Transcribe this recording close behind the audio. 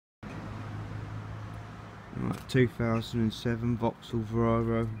Right, 2007 Vauxhall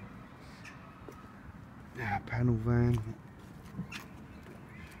Vivaro panel van.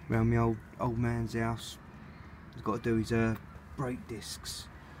 Round my old man's house. He's got to do his brake discs.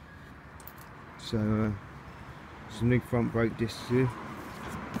 So some new front brake discs here.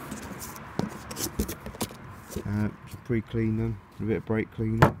 Pre-clean them, a bit of brake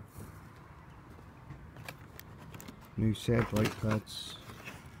cleaner. New set of brake pads.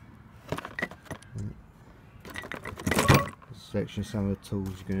 Selection of some of the tools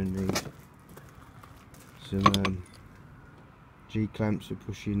you're going to need. Some G-clamps for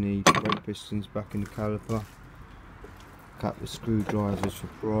pushing the brake pistons back in the caliper. A couple of screwdrivers for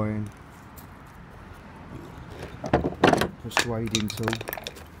prying. Persuading tool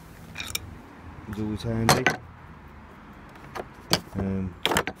is always handy.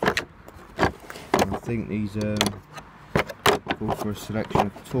 I think these call for a selection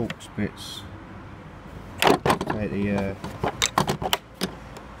of Torx bits. Take the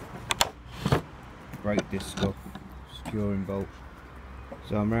brake disc off, securing bolts.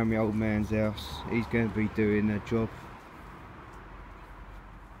 So I'm around my old man's house. He's going to be doing a job.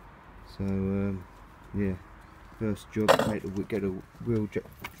 So yeah, first job, get a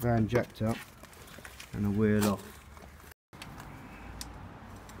van jacked up and a wheel off.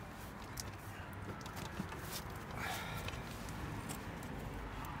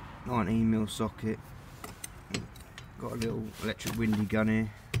 .19mm socket. Got a little electric windy gun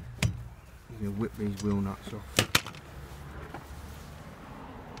here. I'm going to whip these wheel nuts off.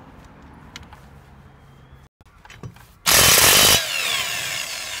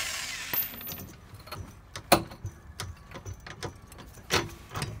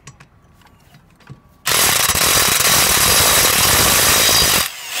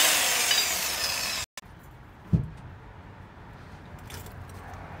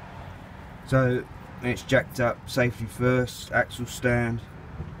 So it's jacked up, safety first, axle stand.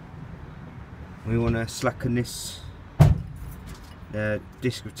 We want to slacken this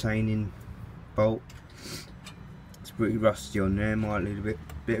disc retaining bolt. It's pretty rusty on there, might need a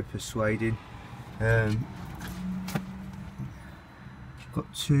bit of persuading. Got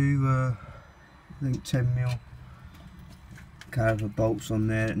two, I think 10mm caliber bolts on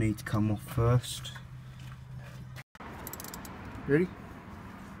there that need to come off first. Ready?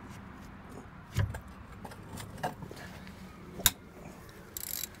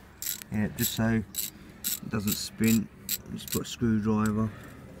 Yeah, just so it doesn't spin, just put a screwdriver,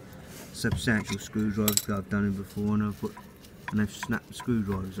 substantial screwdriver, because I've done it before and they've snapped the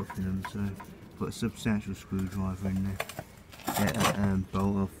screwdrivers off in them, so put a substantial screwdriver in there, get that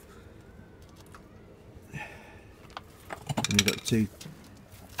bolt off. And we've got two.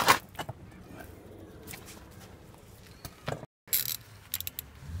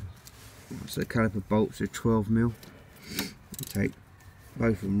 So the caliper bolts are 12mm. Take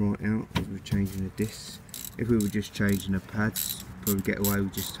both of them right out as we're changing the discs. If we were just changing the pads, probably get away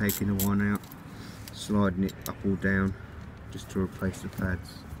with just taking the one out, sliding it up or down just to replace the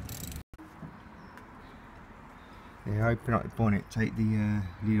pads. Yeah, open up the bonnet, take the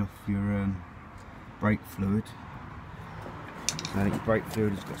lid off your brake fluid. So that your brake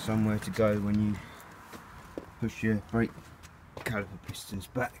fluid has got somewhere to go when you push your brake caliper pistons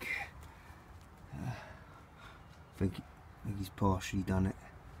back. I think he's partially done it.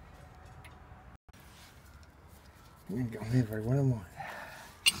 I didn't get on there very well, am I?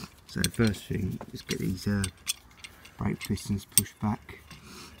 So the first thing is get these brake pistons pushed back.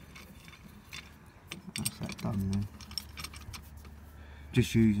 That's that done then.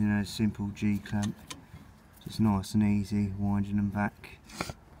 Just using a simple G-clamp. Just nice and easy, winding them back.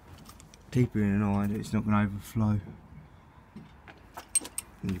 Keeping an eye that it's not going to overflow.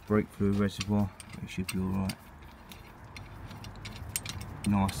 And your brake fluid reservoir, it should be alright.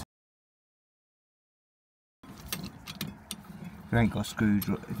 Nice. If you ain't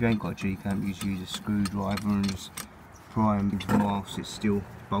got a G-clamp, you just use a screwdriver and just pry them whilst it's still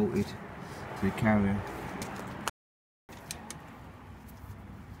bolted to the carrier.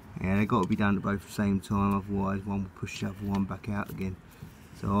 Yeah, they've got to be done at both the same time, otherwise one will push the other one back out again.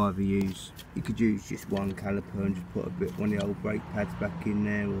 So either you could use just one caliper and just put one of the old brake pads back in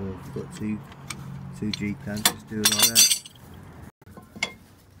there, or if you've got two G-clamps, just do it like that.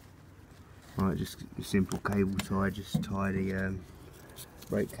 Right, just a simple cable tie, just tie the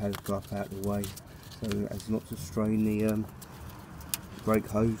brake caliper up out of the way so as not to strain the brake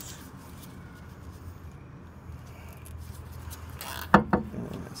hose.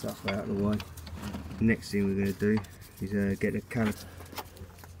 That's up out of the way. The next thing we're going to do is get the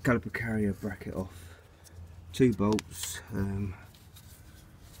caliper carrier bracket off. 2 bolts,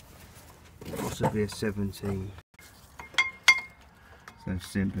 possibly a 17. So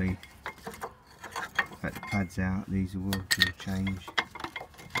simply take the pads out, these will change.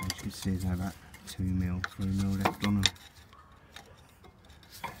 As you can see, there's about 2 mil, 3 mil left on them.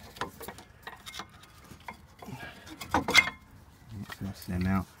 So that's them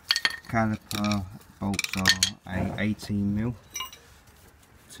out. Caliper bolts are a 18 mil.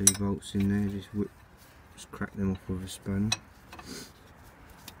 2 bolts in there, just crack them off with a spanner.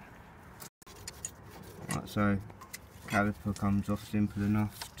 Right, so caliper comes off simple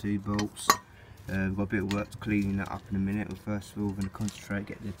enough, 2 bolts. We've got a bit of work to cleaning that up in a minute, but first of all we're going to concentrate,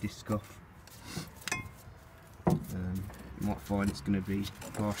 get the disc off. You might find it's going to be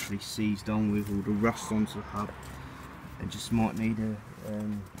partially seized on with all the rust onto the hub, and just might need a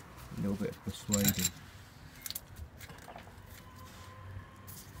little bit of persuading.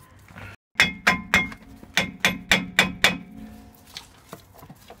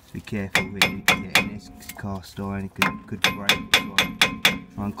 Be careful with getting this cast iron, it could break. So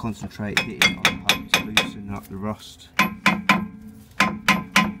try and concentrate hitting it on the hub to loosen up the rust.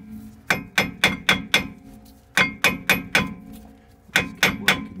 Just keep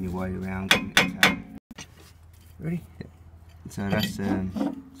working your way around getting it out. Ready? So that's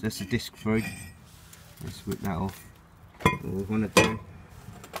the disc free. Let's whip that off. What we want to do,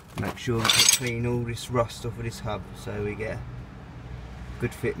 make sure we clean all this rust off of this hub so we get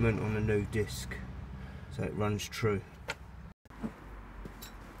good fitment on a new disc, so it runs true.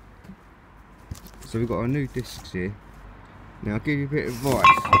 So we've got our new discs here. Now I'll give you a bit of advice.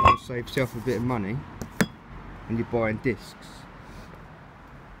 You want to save yourself a bit of money when you're buying discs.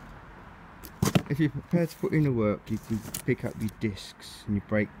 If you're prepared to put in the work, you can pick up your discs and your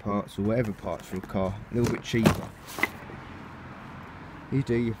brake parts or whatever parts for a car a little bit cheaper.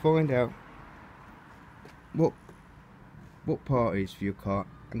 You find out what part it is for your car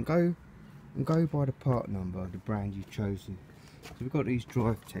and go by the part number of the brand you've chosen. So we've got these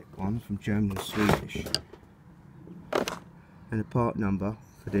Drive Tech ones from German and Swedish, and the part number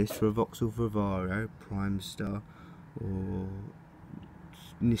for this, for a Vauxhall Vivaro, Prime Star or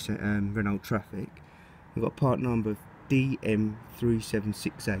Nissan Renault Traffic, we've got part number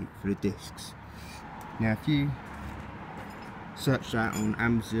DM3768 for the discs. Now if you search that on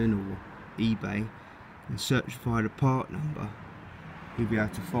Amazon or eBay and search by the part number, you'll be able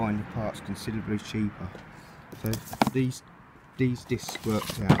to find the parts considerably cheaper. So these discs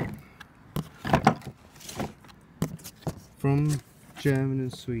worked out from German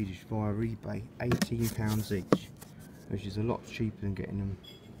and Swedish via eBay, £18 each, which is a lot cheaper than getting them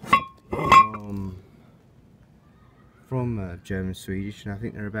from German and Swedish, and I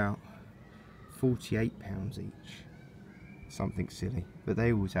think they're about £48 each, something silly, but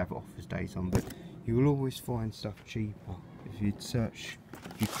they always have offers days on. But you will always find stuff cheaper if you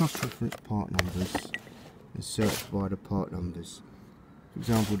cross-reference part numbers and search by the part numbers. For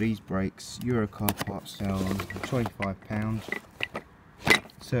example, these brakes, Eurocar parts sale on £25.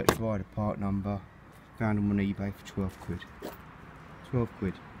 Search via the part number, found them on eBay for 12 quid. 12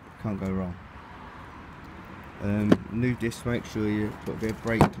 quid, can't go wrong. New discs, make sure you put a bit of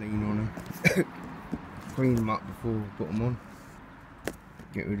brake clean on them. Clean them up before we put them on.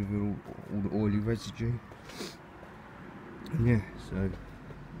 Get rid of all the oily residue. And yeah, so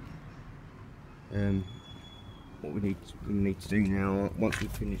what we need to do now, once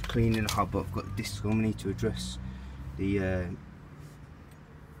we've finished cleaning the hub, I've got the disc on, we need to address the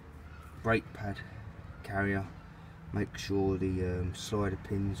brake pad carrier. Make sure the slider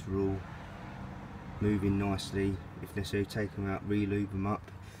pins are all moving nicely. If necessary, take them out, re-lube them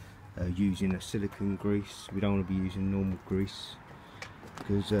up using a silicone grease. We don't want to be using normal grease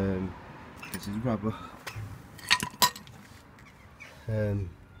because this is rubber.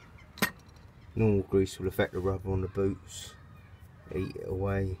 Normal grease will affect the rubber on the boots, eat it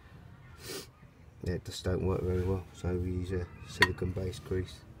away. Yeah, it just don't work very well, so we use a silicone based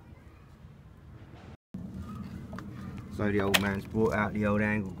grease. So the old man's brought out the old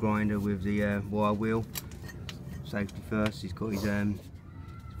angle grinder with the wire wheel. Safety first, he's got his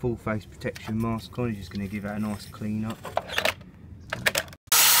full face protection mask on. He's just going to give that a nice clean up.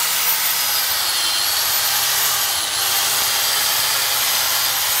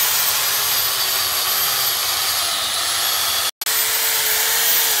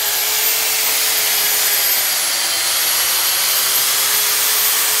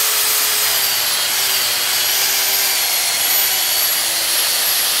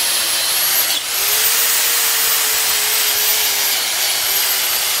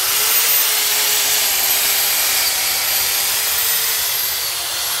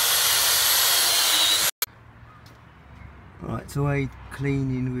 Right, so I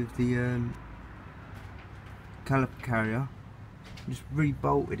cleaning with the caliper carrier, just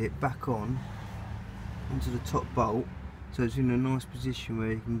re-bolted it back on onto the top bolt, so it's in a nice position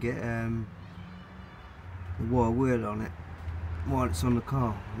where you can get the wire wheel on it while it's on the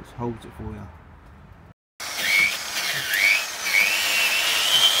car. It holds it for you.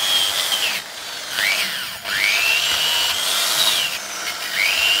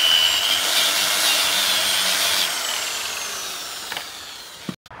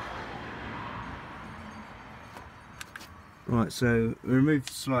 Right, so we removed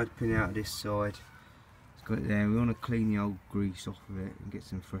the slide pin out of this side. It's got it there. We want to clean the old grease off of it and get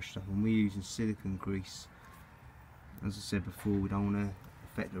some fresh stuff. And we're using silicone grease. As I said before, we don't want to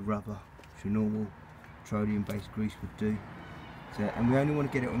affect the rubber, which a normal petroleum-based grease would do. So, and we only want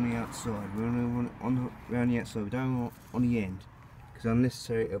to get it on the outside. We only want it around the outside. We don't want it on the end, because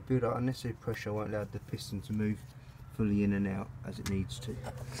it'll build up unnecessary pressure. Won't allow the piston to move fully in and out as it needs to.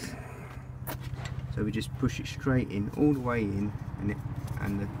 So we just push it straight in, all the way in,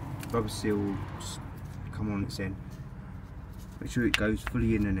 and the rubber seal will come on its end. Make sure it goes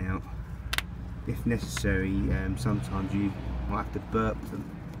fully in and out. If necessary, sometimes you might have to burp them,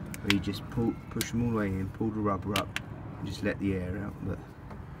 where you just push them all the way in, pull the rubber up, and just let the air out. But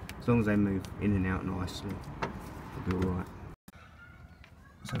as long as they move in and out nicely, it'll be alright.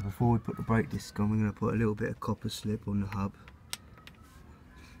 So before we put the brake disc on, we're going to put a little bit of copper slip on the hub.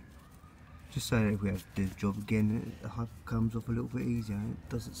 Just so that if we have to do the job again, the hub comes off a little bit easier and it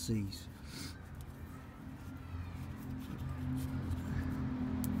doesn't seize.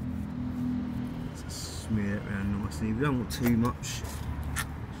 Just smear it around nicely. We don't want too much,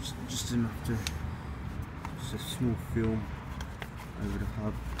 just enough to, just a small film over the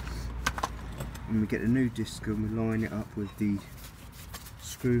hub. And we get the new disc and we line it up with the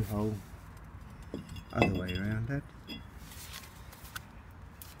screw hole other way around, Dad.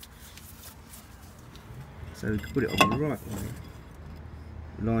 So we can put it on the right way,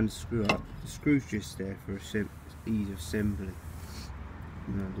 line the screw up. The screw's just there for ease of assembly.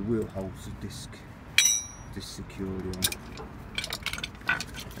 You know, the wheel holds the disc securely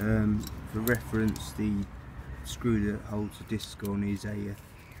on. For reference, the screw that holds the disc on is a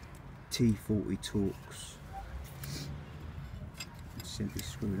T40 Torx. Simply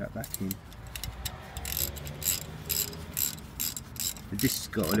screw that back in. The disc's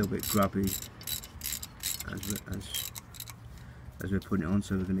got a little bit grubby as we're putting it on,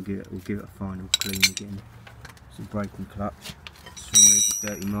 so we'll give it a final clean again. Some brake and clutch to remove the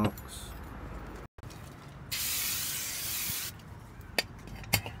dirty marks.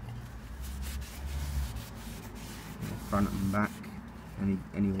 Front and back, any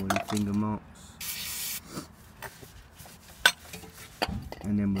oily finger marks,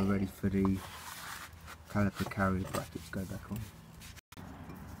 and then we're ready for the caliper carrier bracket to go back on.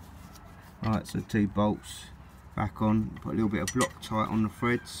 Right, so 2 bolts back on, put a little bit of Loctite on the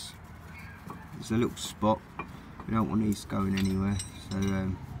threads. There's a little spot, we don't want these going anywhere, so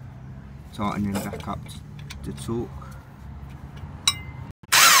tighten them back up to torque.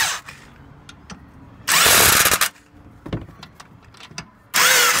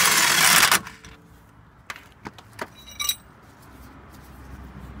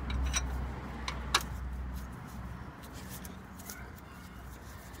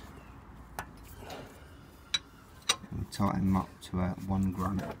 Tighten them up to 1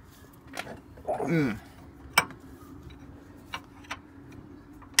 gram.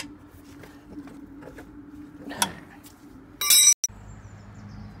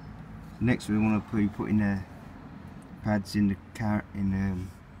 Next, we want to be putting the pads in the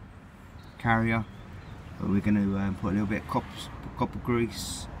carrier, but we're going to put a little bit of copper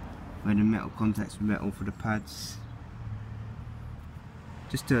grease where the metal contacts with metal for the pads,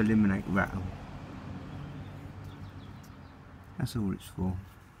 just to eliminate rattle. That's all it's for.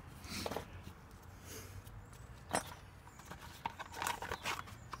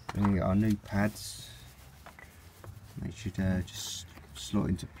 Then we got our new pads. They should just slot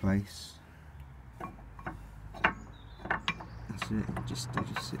into place. That's it. They just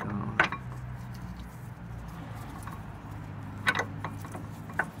sit on.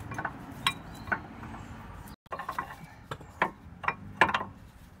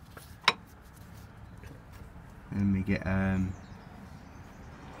 And we get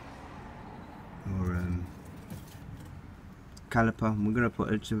caliper, and we're going to put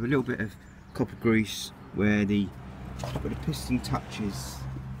a little bit of copper grease where the piston touches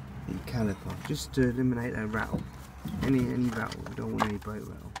the caliper, just to eliminate that rattle. Any rattle, we don't want any brake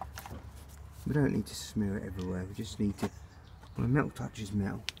rattle. We don't need to smear it everywhere, we just need to, well, metal touches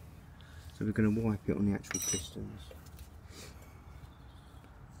metal, so we're going to wipe it on the actual pistons.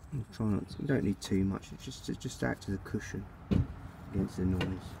 Try not to, you don't need too much, it's just act as a cushion against the noise.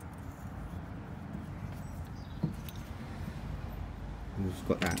 And we've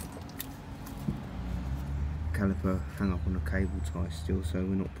got that caliper hung up on a cable tie still, so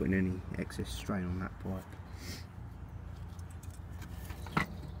we're not putting any excess strain on that pipe.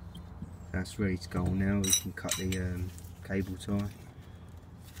 That's ready to go on now. We can cut the cable tie.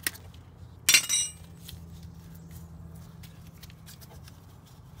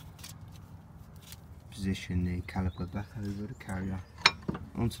 Position the caliper back over the carrier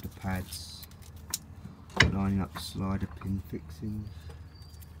onto the pads, lining up the slider pin fixings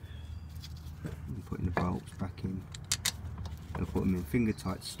and putting the bolts back in. We'll put them in finger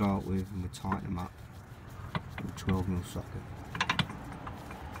tight to start with, and we'll tighten them up with a 12mm socket.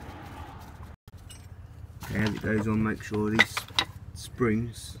 As it goes on, make sure these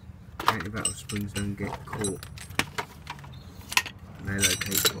springs, anti-rattle springs, don't get caught and they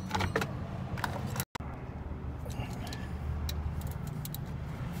locate properly.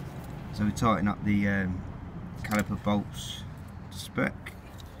 So we tighten up the caliper bolts to spec,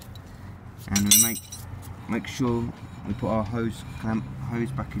 and we make sure we put our hose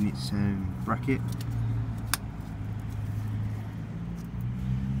back in its bracket.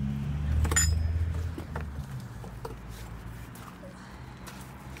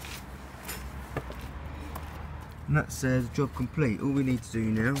 And that's the job complete. All we need to do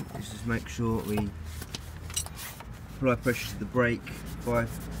now is just make sure we apply pressure to the brake 5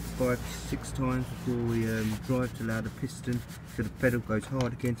 to 6 times before we drive, to allow the piston, so the pedal goes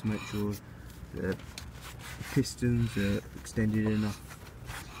hard again, to make sure the pistons are extended enough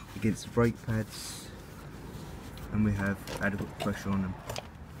against the brake pads and we have adequate pressure on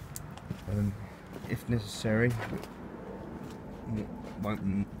them. If necessary, it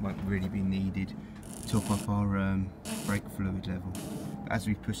won't really be needed, top up our brake fluid level. As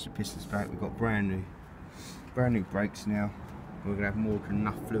we push the pistons back, we've got brand new brakes now. We're going to have more than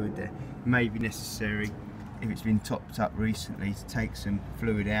enough fluid there. It may be necessary, if it's been topped up recently, to take some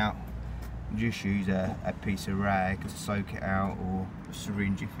fluid out and just use a piece of rag to soak it out, or a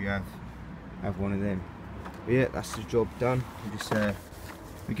syringe if you have one of them. But yeah, that's the job done.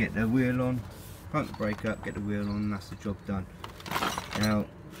 We get the wheel on, pump the brake up, get the wheel on, and that's the job done. Now,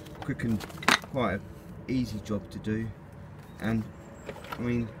 quick and quite an easy job to do, and I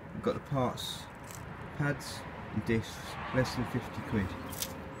mean, we've got the parts, pads and discs, less than 50 quid.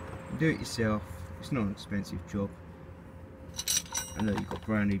 You do it yourself, it's not an expensive job, and look, you've got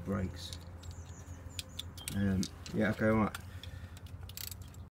brand new brakes. Yeah, okay, right.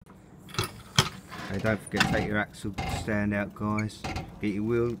 Okay, don't forget to take your axle stand out, guys. Get your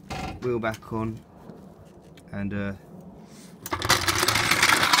wheel back on, and don't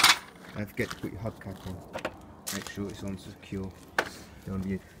forget to put your hubcap on. Make sure it's on secure. On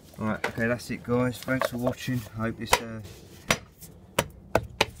you. Right, okay, that's it, guys. Thanks for watching. I hope this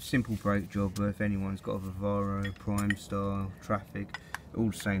simple brake job, if anyone's got a Vivaro, Prime style, Traffic, all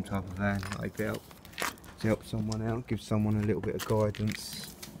the same type of van, I hope it helps to help someone out, give someone a little bit of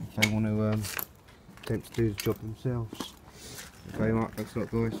guidance if they want to attempt to do the job themselves. Okay, right, thanks a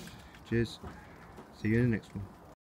lot, guys. Cheers. See you in the next one.